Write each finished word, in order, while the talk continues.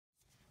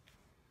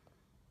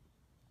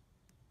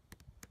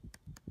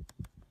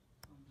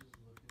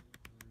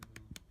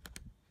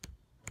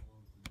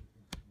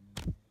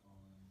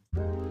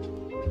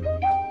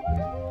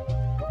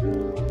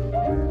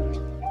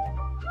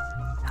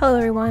Hello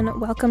everyone,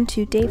 welcome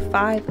to day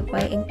 5 of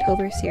my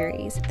Inktober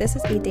series. This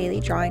is a daily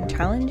drawing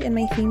challenge and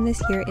my theme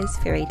this year is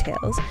fairy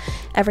tales.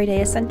 Every day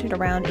is centered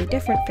around a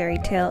different fairy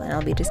tale and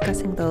I'll be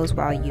discussing those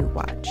while you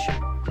watch.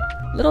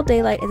 Little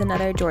Daylight is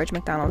another George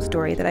MacDonald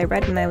story that I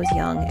read when I was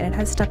young and it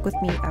has stuck with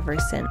me ever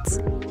since.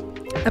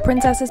 A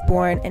princess is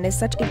born and is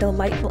such a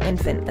delightful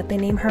infant that they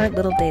name her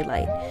Little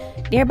Daylight.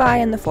 Nearby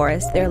in the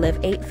forest there live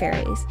 8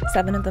 fairies.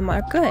 7 of them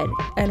are good,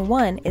 and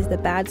 1 is the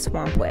bad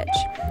swamp witch.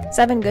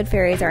 7 good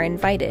fairies are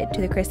invited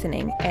to the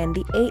christening, and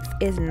the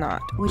 8th is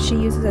not, which she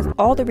uses as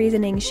all the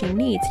reasoning she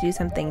needs to do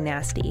something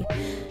nasty.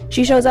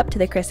 She shows up to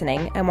the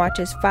christening and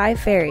watches 5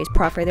 fairies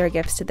proffer their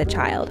gifts to the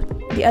child.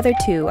 The other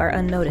 2 are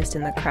unnoticed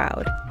in the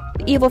crowd.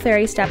 The evil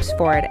fairy steps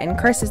forward and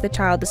curses the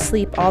child to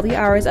sleep all the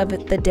hours of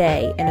the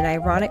day in an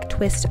ironic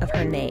twist of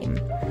her name.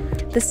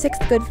 The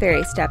 6th good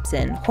fairy steps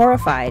in,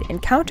 horrified,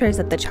 and counters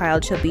that the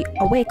child shall be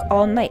awake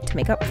all night to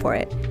make up for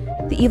it.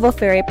 The evil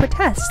fairy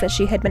protests that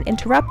she had been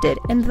interrupted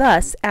and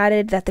thus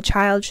added that the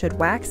child should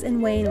wax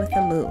and wane with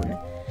the moon.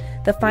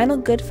 The final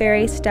good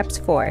fairy steps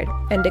forward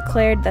and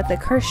declared that the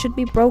curse should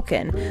be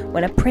broken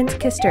when a prince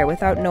kissed her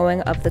without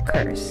knowing of the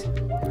curse.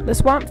 The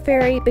swamp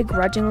fairy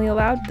begrudgingly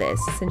allowed this,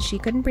 since she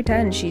couldn't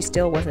pretend she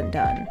still wasn't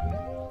done.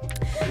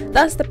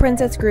 Thus the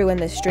princess grew in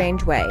this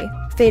strange way,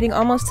 fading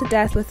almost to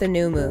death with the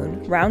new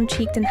moon,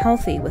 round-cheeked and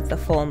healthy with the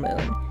full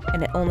moon,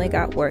 and it only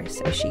got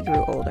worse as she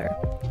grew older.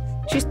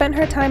 She spent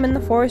her time in the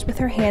forest with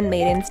her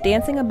handmaidens,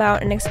 dancing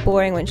about and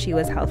exploring when she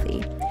was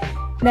healthy.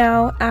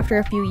 Now, after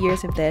a few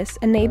years of this,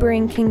 a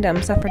neighboring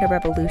kingdom suffered a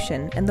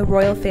revolution, and the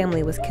royal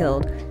family was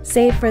killed,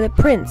 save for the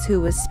prince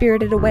who was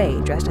spirited away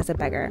dressed as a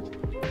beggar.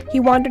 He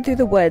wandered through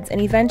the woods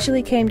and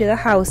eventually came to the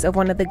house of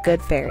one of the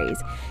good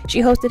fairies. She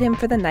hosted him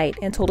for the night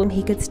and told him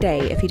he could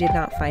stay if he did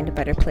not find a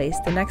better place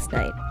the next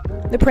night.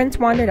 The prince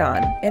wandered on,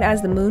 and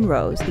as the moon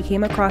rose, he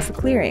came across a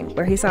clearing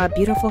where he saw a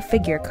beautiful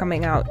figure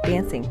coming out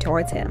dancing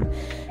towards him.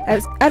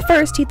 At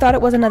first, he thought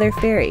it was another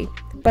fairy,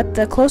 but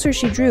the closer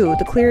she drew,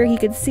 the clearer he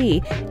could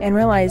see and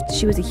realized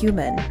she was a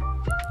human.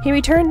 He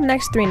returned the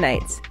next 3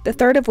 nights, the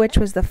 3rd of which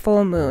was the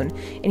full moon,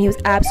 and he was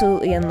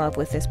absolutely in love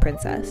with this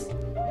princess.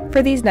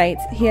 For these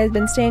nights, he has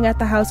been staying at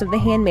the house of the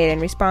handmaiden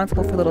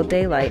responsible for Little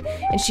Daylight,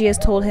 and she has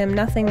told him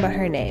nothing but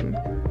her name.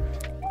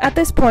 At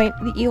this point,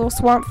 the evil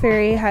swamp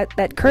fairy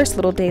that cursed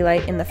Little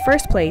Daylight in the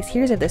first place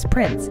hears of this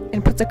prince,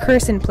 and puts a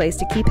curse in place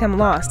to keep him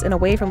lost and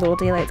away from Little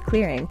Daylight's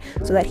clearing,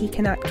 so that he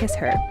cannot kiss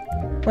her.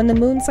 When the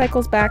moon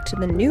cycles back to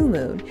the new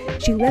moon,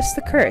 she lifts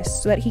the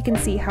curse so that he can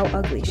see how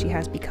ugly she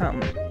has become.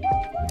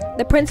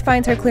 The prince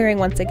finds her clearing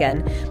once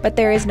again, but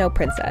there is no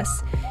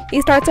princess.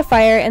 He starts a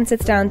fire and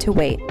sits down to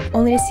wait,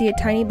 only to see a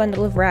tiny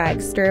bundle of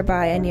rags stir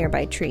by a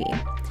nearby tree.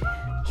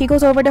 He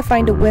goes over to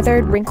find a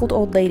withered, wrinkled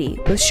old lady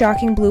with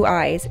shocking blue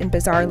eyes and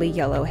bizarrely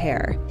yellow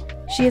hair.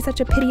 She is such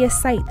a piteous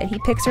sight that he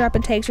picks her up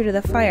and takes her to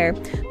the fire,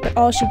 but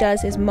all she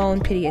does is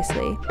moan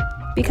piteously.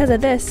 Because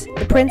of this,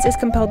 the prince is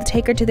compelled to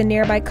take her to the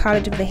nearby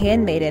cottage of the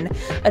handmaiden,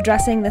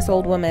 addressing this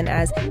old woman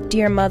as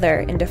 "dear mother"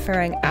 and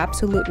deferring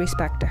absolute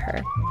respect to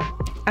her.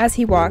 As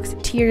he walks,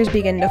 tears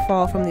begin to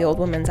fall from the old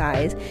woman's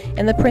eyes,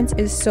 and the prince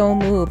is so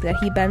moved that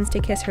he bends to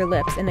kiss her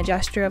lips in a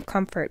gesture of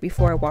comfort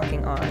before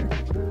walking on.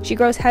 She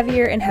grows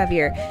heavier and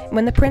heavier, and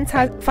when the prince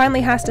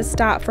finally has to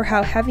stop for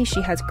how heavy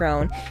she has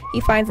grown, he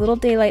finds Little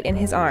Daylight in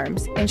his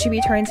arms, and she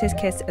returns his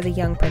kiss as a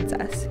young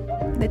princess.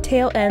 The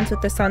tale ends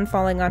with the sun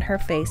falling on her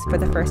face for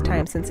the first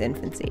time since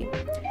infancy.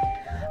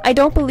 I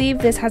don't believe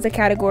this has a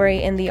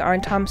category in the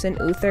Arne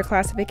Thompson-Uther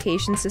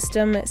classification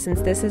system,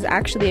 since this is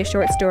actually a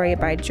short story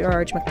by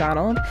George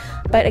MacDonald,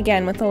 but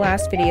again, with the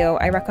last video,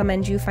 I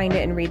recommend you find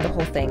it and read the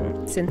whole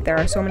thing, since there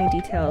are so many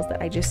details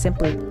that I just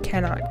simply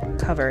cannot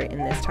cover in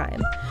this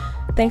time.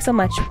 Thanks so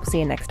much, we'll see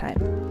you next time.